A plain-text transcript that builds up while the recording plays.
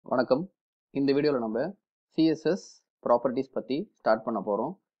வணக்கம். இந்த வீடியோவில் நம்ம CSS ப்ராப்பர்ட்டிஸ் பற்றி ஸ்டார்ட் பண்ண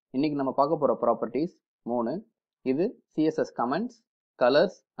போகிறோம். இன்றைக்கி நம்ம பார்க்க போகிற ப்ராப்பர்ட்டிஸ் 3. இது CSS Comments,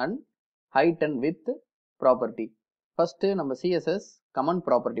 Colors and Height and Width property. First நம்ம CSS Comment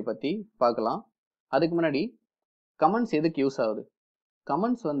ப்ராப்பர்ட்டி பற்றி பார்க்கலாம். அதுக்கு முன்னாடி கமெண்ட்ஸ் எதுக்கு யூஸ் ஆகுது?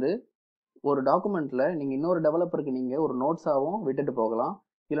 கமெண்ட்ஸ் ஒரு டாக்குமெண்ட்டில் நீங்கள் இன்னொரு டெவலப்பருக்கு நீங்கள் ஒரு நோட்ஸாகவும் விட்டுட்டு போகலாம்.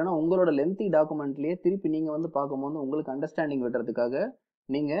 இல்லைனா உங்களோட லென்த்தி டாக்குமெண்ட்லேயே திருப்பி நீங்கள் பார்க்கும்போது உங்களுக்கு அண்டர்ஸ்டாண்டிங் விடுறதுக்காக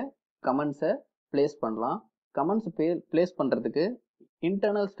நீங்கள் கமெண்ட்ஸை பிளேஸ் பண்ணலாம். கமெண்ட்ஸ் பிளேஸ் பண்ணுறதுக்கு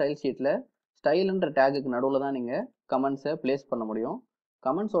இன்டர்னல் ஸ்டைல் ஷீட்டில் ஸ்டைல்ன்ற டேகுக்கு நடுவில் தான் நீங்கள் கமெண்ட்ஸை பிளேஸ் பண்ண முடியும்.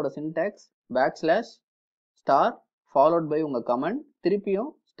 கமெண்ட்ஸோட syntax backslash star followed by உங்கள் கமெண்ட்,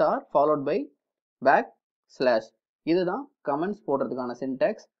 திருப்பியும் star followed by back slash. இதுதான் கமெண்ட்ஸ் போடுறதுக்கான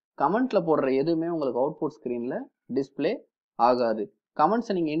சின்டாக்ஸ். கமெண்ட்டில் போடுற எதுவுமே உங்களுக்கு அவுட்புட் ஸ்க்ரீனில் டிஸ்பிளே ஆகாது.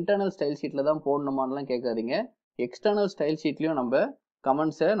 கமெண்ட்ஸை நீங்கள் இன்டர்னல் ஸ்டைல் ஷீட்டில் தான் போடணுமான்லாம் கேட்காதீங்க. எக்ஸ்டர்னல் ஸ்டைல் ஷீட்லேயும் நம்ம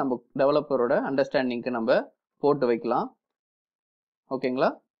கமெண்ட்ஸை நம்ம டெவலப்பரோட அண்டர்ஸ்டாண்டிங்க்கு நம்ம போட்டு வைக்கலாம். ஓகேங்களா?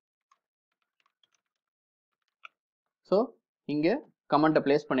 ஸோ இங்கே கமெண்ட்டை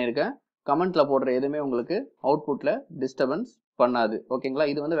பிளேஸ் பண்ணியிருக்கேன். கமெண்ட்டில் போடுற எதுவுமே உங்களுக்கு அவுட்புட்டில் டிஸ்டர்பன்ஸ் பண்ணாது. ஓகேங்களா?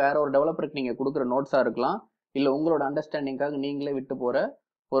 இது வேற ஒரு டெவலப்பருக்கு நீங்கள் கொடுக்குற நோட்ஸாக இருக்கலாம், இல்லை உங்களோட அண்டர்ஸ்டாண்டிங்காக நீங்களே விட்டு போகிற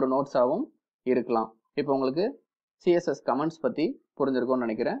ஒரு நோட்ஸாகவும் இருக்கலாம். இப்போ உங்களுக்கு CSS கமெண்ட்ஸ் பற்றி புரிஞ்சிருக்கும்னு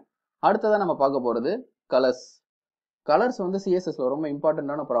நினைக்கிறேன். அடுத்ததான் நம்ம பார்க்க போகிறது கலர்ஸ். கலர்ஸ் CSSல ரொம்ப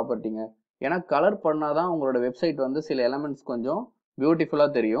இம்பார்ட்டண்ட்டான ப்ராப்பர்ட்டிங்க. ஏன்னா கலர் பண்ணாதான் உங்களோட வெப்சைட் சில எலமெண்ட்ஸ் கொஞ்சம்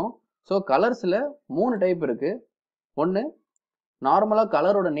பியூட்டிஃபுல்லாக தெரியும். ஸோ கலர்ஸில் 3 டைப் இருக்குது. ஒன்று நார்மலாக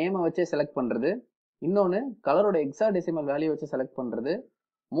கலரோட நேமை வச்சே செலக்ட் பண்ணுறது, இன்னொன்று கலரோட ஹெக்ஸாடெசிமல் வேல்யூ வச்சு செலக்ட் பண்ணுறது,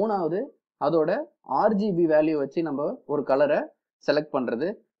 மூணாவது அதோட RGB வேல்யூ வச்சு நம்ம ஒரு கலரை செலக்ட் பண்ணுறது.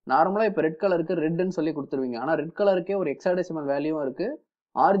 நார்மலாக இப்போ ரெட் கலருக்கு ரெட்னு சொல்லி கொடுத்துருவீங்க, ஆனால் ரெட் கலருக்கே ஒரு ஹெக்ஸாடெசிமல் வேல்யூவும் இருக்குது,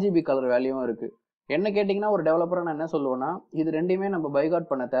 RGB கலர் வேல்யூவும் இருக்குது. என்ன கேட்டிங்கன்னா ஒரு டெவலப்பராக நான் என்ன சொல்லுவேன்னா, இது ரெண்டையுமே நம்ம பைகாட்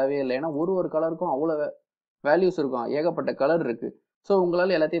பண்ண தேவையில்லை. ஏன்னா ஒரு கலருக்கும் அவ்வளோ வேல்யூஸ் இருக்கும், ஏகப்பட்ட கலர் இருக்குது. ஸோ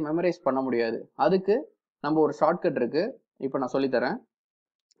உங்களால் எல்லாத்தையும் மெமரைஸ் பண்ண முடியாது. அதுக்கு நம்ம ஒரு ஷார்ட்கட் இருக்குது, இப்போ நான் சொல்லித்தரேன்.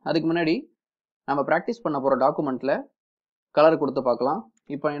 அதுக்கு முன்னாடி நம்ம ப்ராக்டிஸ் பண்ண போகிற டாக்குமெண்ட்டில் கலர் கொடுத்து பார்க்கலாம்.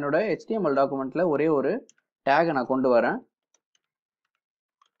 இப்போ என்னோட HTML டாக்குமெண்ட்டில் ஒரே ஒரு டேகை நான் கொண்டு வரேன்.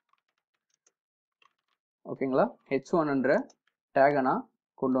 ஓகேங்களா? H1ன்ற டேகை நான்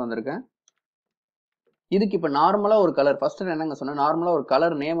கொண்டு வந்திருக்கேன். இதுக்கு இப்போ நார்மலாக ஒரு கலர், ஃபர்ஸ்ட் நான் என்னங்க சொன்னேன், நார்மலாக ஒரு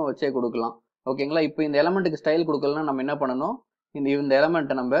கலர் நேமை வச்சே கொடுக்கலாம். ஓகேங்களா? இப்போ இந்த எலமெண்ட்டுக்கு ஸ்டைல் கொடுக்கலன்னா நம்ம என்ன பண்ணணும், இந்த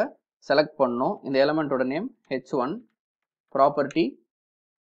எலமெண்ட்டை நம்ம செலக்ட் பண்ணணும். இந்த எலமெண்ட்டோட name H1 property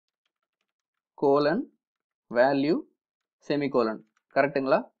colon value semicolon.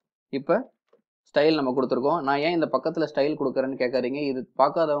 கரெக்டுங்களா? இப்போ ஸ்டைல் நம்ம கொடுத்துருக்கோம். நான் ஏன் இந்த பக்கத்தில் ஸ்டைல் கொடுக்குறேன்னு கேட்காதீங்க. இது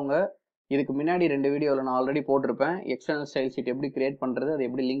பார்க்காதவங்க இதுக்கு முன்னாடி 2 வீடியோவில் நான் ஆல்ரெடி போட்டிருப்பேன், எக்ஸ்டர்னல் ஸ்டைல் ஷீட் எப்படி கிரியேட் பண்ணுறது, அதை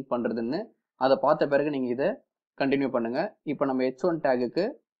எப்படி லிங்க் பண்ணுறதுன்னு. அதை பார்த்த பிறகு நீங்கள் இதை கண்டினியூ பண்ணுங்கள். இப்போ நம்ம H1 டேகுக்கு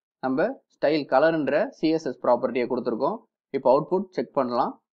நம்ம ஸ்டைல் கலர்ன்ற CSS ப்ராப்பர்ட்டியை கொடுத்துருக்கோம். இப்போ அவுட்புட் செக்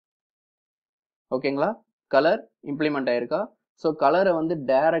பண்ணலாம். ஓகேங்களா? கலர் இம்ப்ளிமெண்ட் ஆயிருக்கா? ஸோ கலரை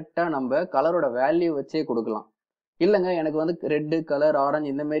டைரெக்டாக நம்ம கலரோட வேல்யூ வச்சே கொடுக்கலாம். இல்லைங்க எனக்கு ரெட்டு கலர்,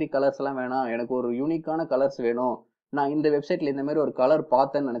 ஆரஞ்சு இந்த மாதிரி கலர்ஸ் எல்லாம் வேணாம், எனக்கு ஒரு யூனிக்கான கலர்ஸ் வேணும், நான் இந்த வெப்சைட்டில் இந்த மாதிரி ஒரு கலர்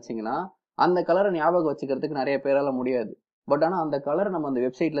பார்த்தேன்னு நினச்சிங்கன்னா அந்த கலரை ஞாபகம் வச்சுக்கிறதுக்கு நிறைய பேரால் முடியாது. பட் ஆனால் அந்த கலரை நம்ம அந்த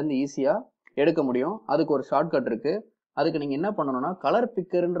வெப்சைட்லேருந்து ஈஸியாக எடுக்க முடியும். அதுக்கு ஒரு ஷார்ட்கட் இருக்குது. அதுக்கு நீங்கள் என்ன பண்ணணும்னா, கலர்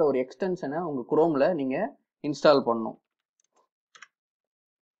பிக்கர்ன்ற ஒரு எக்ஸ்டென்ஷனை உங்கள் குரோமில் நீங்கள் இன்ஸ்டால் பண்ணணும்.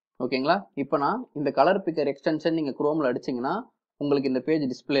 ஓகேங்களா? இப்போ நான் இந்த கலர் பிக்கர் எக்ஸ்டென்ஷன் நீங்கள் குரோமில் அடிச்சிங்கன்னா உங்களுக்கு இந்த பேஜ்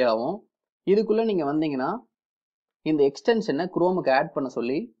டிஸ்பிளே ஆகும். இதுக்குள்ளே நீங்கள் வந்தீங்கன்னா இந்த எக்ஸ்டென்ஷனை குரோமுக்கு ஆட் பண்ண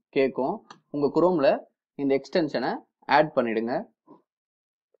சொல்லி கேட்கும். உங்கள் குரோமில் இந்த எக்ஸ்டென்ஷனை ஆட் பண்ணிடுங்க.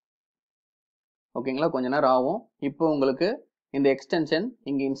 ஓகேங்களா? கொஞ்ச நேரம் ஆகும். இப்போ உங்களுக்கு இந்த எக்ஸ்டென்ஷன்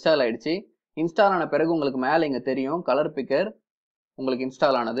இங்கே இன்ஸ்டால் ஆயிடுச்சு. இன்ஸ்டால் ஆன பிறகு உங்களுக்கு மேலே இங்கே தெரியும் கலர் பிக்கர் உங்களுக்கு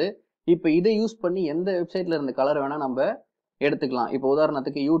இன்ஸ்டால் ஆனது. இப்போ இதை யூஸ் பண்ணி எந்த வெப்சைட்டில் இருந்த கலர் வேணால் நம்ம எடுத்துக்கலாம். இப்போ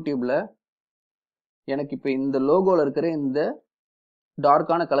உதாரணத்துக்கு யூடியூப்பில் எனக்கு இப்போ இந்த லோகோவில் இருக்கிற இந்த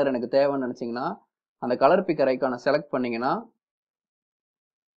டார்க்கான கலர் எனக்கு தேவைன்னு நினச்சிங்கன்னா அந்த கலர் பிக்கர் ஐக்கானை செலக்ட் பண்ணிங்கன்னா,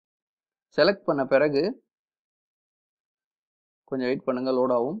 செலக்ட் பண்ண பிறகு கொஞ்சம் வெயிட் பண்ணுங்கள்,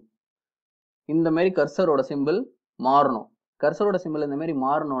 லோட் ஆகும். இந்த மாதிரி கர்சரோட சிம்பிள் மாறணும். கர்சரோட சிம்பிள் இந்த மாதிரி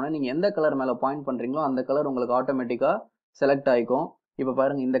மாறணும்னா நீங்கள் எந்த கலர் மேலே பாயிண்ட் பண்ணுறீங்களோ அந்த கலர் உங்களுக்கு ஆட்டோமேட்டிக்காக செலக்ட் ஆகிக்கும். இப்போ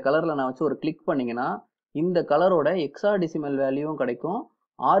பாருங்கள், இந்த கலரில் நான் வச்சு ஒரு கிளிக் பண்ணிங்கன்னா இந்த கலரோட ஹெக்ஸாடெசிமல் வேல்யூவும் கிடைக்கும்,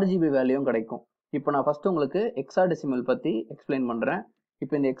 RGB வேல்யூவும் கிடைக்கும். இப்போ நான் ஃபஸ்ட்டு உங்களுக்கு ஹெக்ஸாடெசிமல் பற்றி எக்ஸ்பிளைன் பண்ணுறேன்.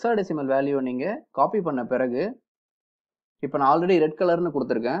 இப்போ இந்த ஹெக்ஸாடெசிமல் வேல்யூவை நீங்கள் காப்பி பண்ண பிறகு, இப்போ நான் ஆல்ரெடி ரெட் கலர்னு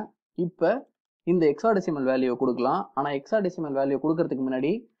கொடுத்துருக்கேன். இப்போ இந்த ஹெக்ஸாடெசிமல் வேல்யூவை கொடுக்கலாம். ஆனால் ஹெக்ஸாடெசிமல் வேல்யூ கொடுக்கறதுக்கு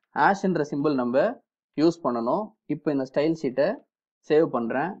முன்னாடி ஹேஷ்ன்ற சிம்பிள் நம்ம யூஸ் பண்ணணும். இப்போ இந்த ஸ்டைல் ஷீட்டை சேவ்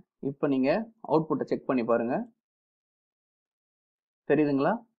பண்ணுறேன். இப்போ நீங்கள் அவுட்புட்டை செக் பண்ணி பாருங்கள்,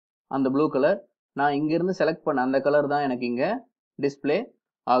 தெரியுதுங்களா? அந்த ப்ளூ கலர் நான் இங்கிருந்து செலக்ட் பண்ண அந்த கலர் தான் எனக்கு இங்க டிஸ்ப்ளே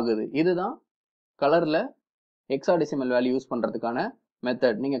ஆகுது. இதுதான் கலர்ல ஹெக்ஸாடெசிமல் வேல்யூ யூஸ் பண்றதுக்கான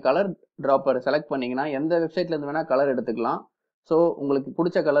மெத்தட். நீங்க கலர் டிராப்பர் செலக்ட் பண்ணீங்கன்னா எந்த வெப்சைட்ல இருந்து வேணா கலர் எடுத்துக்கலாம். ஸோ உங்களுக்கு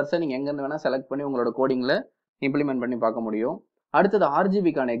பிடிச்ச கலர்ஸை நீங்க எங்க இருந்து வேணா செலக்ட் பண்ணி உங்களோட கோடிங்ல இம்ப்ளிமெண்ட் பண்ணி பார்க்க முடியும். அடுத்தது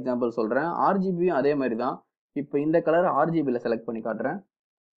ஆர்ஜிபிக்கான எக்ஸாம்பிள் சொல்றேன். ஆர்ஜிபியும் அதே மாதிரி தான். இப்போ இந்த கலர் ஆர்ஜிபில செலக்ட் பண்ணி காட்டுறேன்.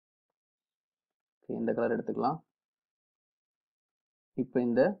 இந்த கலர் எடுத்துக்கலாம். இப்போ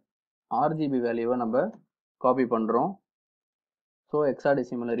இந்த ஆர்ஜிபி வேல்யூவை நம்ம காப்பி பண்றோம். ஸோ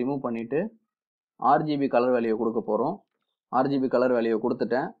ஹெக்ஸாடெசிமலை ரிமூவ் பண்ணிட்டு ஆர்ஜிபி கலர் வேல்யூவை கொடுக்க போறோம். ஆர்ஜிபி கலர் வேல்யூவை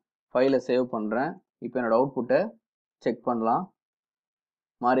கொடுத்துட்டேன். ஃபைலை சேவ் பண்றேன். இப்போ என்னோட அவுட்புட்டை செக் பண்ணலாம்.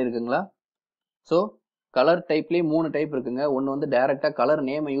 மாறி இருக்குங்களா? ஸோ கலர் டைப்லேயே 3 டைப் இருக்குங்க. ஒன்று வந்து டைரெக்டாக கலர்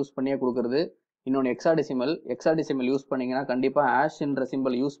நேமை யூஸ் பண்ணியே கொடுக்குறது. இன்னொன்று எக்ஸாடெசிமல் யூஸ் பண்ணீங்கன்னா கண்டிப்பாக ஆஷ்ன்ற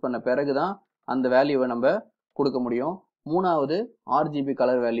சிம்பிள் யூஸ் பண்ண பிறகு தான் அந்த வேல்யூவை நம்ம கொடுக்க முடியும். மூணாவது RGB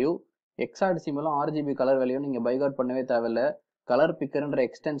colour value. எக்ஸாடெசிமலும் RGB colour value நீங்கள் பைகாட் பண்ணவே தேவையில்லை. கலர் பிக்கர்ன்ற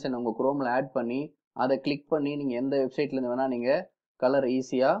எக்ஸ்டென்ஷன் உங்கள் குரோமில் ஆட் பண்ணி அதை கிளிக் பண்ணி நீங்கள் எந்த வெப்சைட்லேருந்து வேணால் நீங்கள் கலர்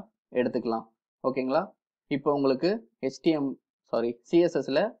ஈஸியாக எடுத்துக்கலாம். ஓகேங்களா? இப்போ உங்களுக்கு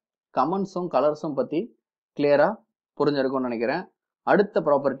சிஎஸ்எஸ்ல கமெண்ட்ஸும் கலர்ஸும் பற்றி கிளியராக புரிஞ்சிருக்கும்னு நினைக்கிறேன். அடுத்த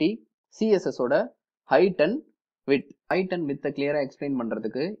ப்ராப்பர்ட்டி சிஎஸ்எஸோட ஹைட் அண்ட் வித்தை கிளியராக எக்ஸ்பிளைன்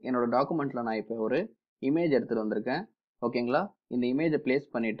பண்ணுறதுக்கு என்னோட டாக்குமெண்ட்டில் நான் இப்போ ஒரு இமேஜ் எடுத்துகிட்டு வந்திருக்கேன். ஓகேங்களா? இந்த இமேஜை பிளேஸ்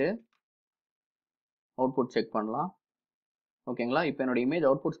பண்ணிவிட்டு அவுட்புட் செக் பண்ணலாம். ஓகேங்களா? இப்போ என்னோட இமேஜ்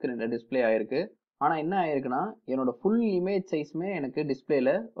அவுட்புட் ஸ்க்ரீனில் டிஸ்பிளே ஆயிருக்கு. ஆனால் என்ன ஆயிருக்குன்னா என்னோட ஃபுல் இமேஜ் சைஸுமே எனக்கு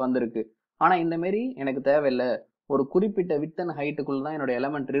டிஸ்பிளேல வந்திருக்கு. ஆனால் இந்த மாரி எனக்கு தேவையில்லை, ஒரு குறிப்பிட்ட வித் அண்ட் ஹைட்டுக்குள்ள தான் என்னோட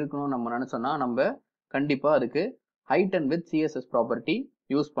எலமெண்ட் இருக்கணும்னு நம்ம நினச்சோன்னா நம்ம கண்டிப்பாக அதுக்கு height and with CSS property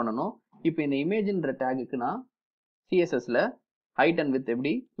use பண்ணணும். இப்போ இந்த இமேஜ்ன்ற டேகுக்கு நான் சிஎஸ்எஸ்ல ஹைட் அண்ட் வித்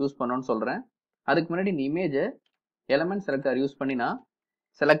எப்படி யூஸ் பண்ணணும்னு சொல்கிறேன். அதுக்கு முன்னாடி இந்த இமேஜை எலமெண்ட் செலக்டர் யூஸ் பண்ணி நான்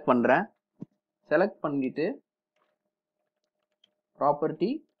செலக்ட் பண்ணுறேன். செலக்ட் பண்ணிட்டு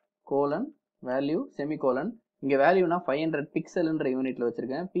ப்ராப்பர்ட்டி வேல்யூ செமிகோலன். இங்கே வேல்யூனா 500 பிக்சல்ன்ற யூனிட்ல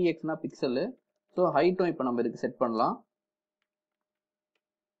வச்சிருக்கேன். பிஎக்ஸ்னா பிக்சல். ஸோ ஹைட்டும் இப்போ நம்ம இதுக்கு செட் பண்ணலாம்.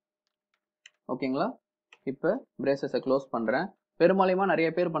 ஓகேங்களா? இப்போ பிரேசஸை க்ளோஸ் பண்ணுறேன். பெரும்பாலுமா நிறைய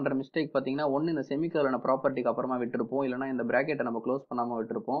பேர் பண்ணுற மிஸ்டேக் பார்த்தீங்கன்னா ஒன்று இந்த செமிகோலனை ப்ராப்பர்ட்டிக்கு அப்புறமா விட்டுருப்போம், இல்லைனா இந்த பிராக்கெட்டை நம்ம க்ளோஸ் பண்ணாமல்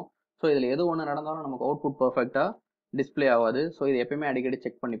விட்டுருப்போம். ஸோ இதில் எது ஒன்று நடந்தாலும் நமக்கு அவுட்புட் பர்ஃபெக்டாக டிஸ்பிளே ஆகாது. ஸோ இது எப்பயுமே அடிக்கடி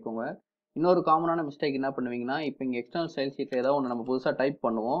செக் பண்ணிக்கோங்க. இன்னொரு காமனான மிஸ்டேக் என்ன பண்ணுவீங்கன்னா, இப்போ இங்கே எக்ஸ்டர்னல் ஸ்டைல் ஷீட்டில் ஏதாவது ஒன்று நம்ம புதுசாக டைப்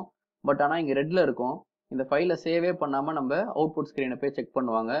பண்ணுவோம். பட் ஆனால் இங்கே ரெட்டில் இருக்கும். இந்த ஃபைலை சேவே பண்ணாமல் நம்ம அவுட்புட் ஸ்க்ரீனை போய் செக்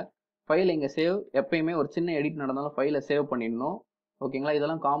பண்ணுவாங்க. ஃபைல் இங்கே சேவ் எப்பயுமே ஒரு சின்ன எடிட் நடந்தாலும் ஃபைலை சேவ் பண்ணிடணும். ஓகேங்களா?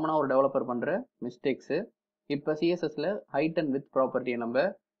 இதெல்லாம் காமனாக ஒரு டெவலப்பர் பண்ணுற மிஸ்டேக்ஸு. இப்போ சிஎஸ்எஸ்ல ஹைட் அண்ட் வித் ப்ராப்பர்ட்டியை நம்ம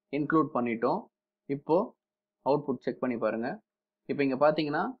இன்க்ளூட் பண்ணிட்டோம். இப்போ அவுட்புட் செக் பண்ணி பாருங்க. இப்போ இங்கே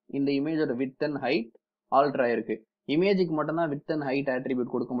பார்த்தீங்கன்னா இந்த இமேஜோட வித் அண்ட் ஹைட் ஆல்டர் ஆயிருக்கு. இமேஜுக்கு மட்டும்தான் வித் அண்ட் ஹைட்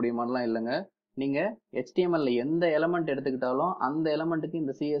ஆட்ரிபியூட் கொடுக்க முடியுமான்லாம் இல்லைங்க. நீங்கள் HTML எந்த எலமெண்ட் எடுத்துக்கிட்டாலும் அந்த எலமெண்ட்டுக்கு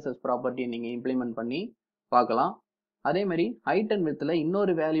இந்த சிஎஸ்எஸ் ப்ராப்பர்ட்டியை நீங்கள் இம்ப்ளிமெண்ட் பண்ணி பார்க்கலாம். அதே மாதிரி ஹைட் அண்ட் வித்தில்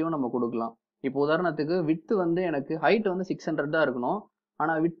இன்னொரு வேல்யூவும் நம்ம கொடுக்கலாம். இப்போ உதாரணத்துக்கு வித்து வந்து எனக்கு ஹைட் வந்து 600 தான் இருக்கணும்.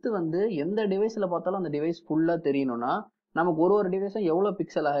 ஆனால் வித்து வந்து எந்த டிவைஸில் பார்த்தாலும் அந்த டிவைஸ் ஃபுல்லாக தெரியணும்னா நமக்கு ஒரு டிவைஸும் எவ்வளோ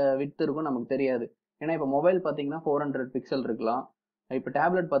பிக்சல் வித்து இருக்கும் நமக்கு தெரியாது. ஏன்னா இப்போ மொபைல் பார்த்தீங்கன்னா 400 பிக்சல் இருக்கலாம். இப்போ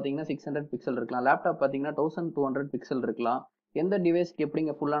டேப்லெட் பார்த்தீங்கன்னா 600 பிக்சல் இருக்கலாம். லேப்டாப் பார்த்தீங்கன்னா 1200 பிக்சல் இருக்கலாம். எந்த டிவைஸ்க்கு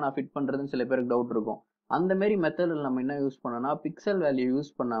எப்படிங்க ஃபுல்லாக நான் ஃபிட் பண்ணுறதுன்னு சில பேருக்கு டவுட் இருக்கும். அந்த மாதிரி மெத்தடில் நம்ம என்ன யூஸ் பண்ணோம்னா பிக்சல் வேல்யூ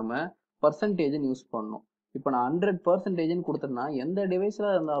யூஸ் பண்ணாமல் பர்சன்டேஜ்னு யூஸ் பண்ணணும். இப்போ நான் 100% கொடுத்தேன்னா எந்த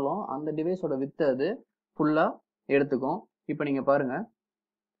டிவைஸில் இருந்தாலும் அந்த டிவைஸோட வித்து அது ஃபுல்லாக எடுத்துக்கும். இப்போ நீங்கள் பாருங்கள்,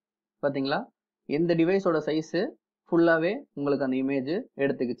 பார்த்தீங்களா? எந்த டிவைஸோட சைஸு ஃபுல்லாகவே உங்களுக்கு அந்த இமேஜ்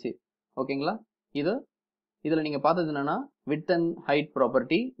எடுத்துக்கிச்சு. ஓகேங்களா? இதில் நீங்கள் பார்த்தது என்னன்னா வித் அண்ட் ஹைட்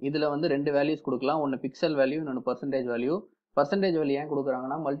ப்ராப்பர்ட்டி. இதில் வந்து 2 வேல்யூஸ் கொடுக்கலாம். ஒன்று பிக்சல் வேல்யூ, இன்னொன்று பர்சன்டேஜ் வேல்யூ. பர்சன்டேஜ் வேல்யூ ஏன்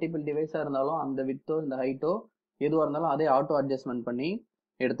கொடுக்குறாங்கன்னா மல்டிபிள் டிவைஸாக இருந்தாலும் அந்த வித்தோ இந்த ஹைட்டோ எதுவாக இருந்தாலும் அதே ஆட்டோ அட்ஜஸ்ட்மெண்ட் பண்ணி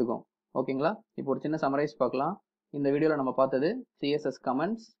எடுத்துக்கும். ஓகேங்களா? இப்போ ஒரு சின்ன சமரைஸ் பார்க்கலாம். இந்த வீடியோவில் நம்ம பார்த்தது CSS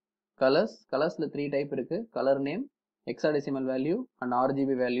Comments, கலர்ஸில் 3 டைப் இருக்குது. Colour name, hexadecimal value and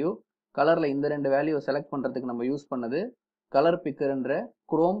RGB value. கலரில் இந்த 2 வேல்யூவை செலக்ட் பண்ணுறதுக்கு நம்ம யூஸ் பண்ணது கலர் பிக்கர்ன்ற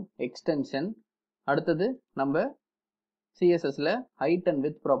குரோம் எக்ஸ்டென்ஷன். அடுத்தது நம்ம சிஎஸ்எஸ்ல ஹைட் அண்ட்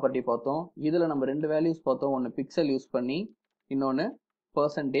வித் ப்ராப்பர்ட்டி பார்த்தோம். இதில் நம்ம 2 வேல்யூஸ் பார்த்தோம். ஒன்று பிக்சல் யூஸ் பண்ணி, இன்னொன்று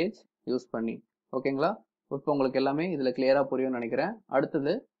பர்சன்டேஜ் யூஸ் பண்ணி. ஓகேங்களா? இப்போ உங்களுக்கு எல்லாமே இதில் கிளியராக புரியும்னு நினைக்கிறேன்.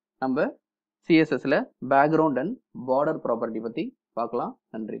 அடுத்தது நம்ம சிஎஸ்எஸ்ல பேக்ரவுண்ட் அண்ட் பார்டர் ப்ராப்பர்ட்டி பற்றி பார்க்கலாம்.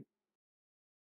 நன்றி.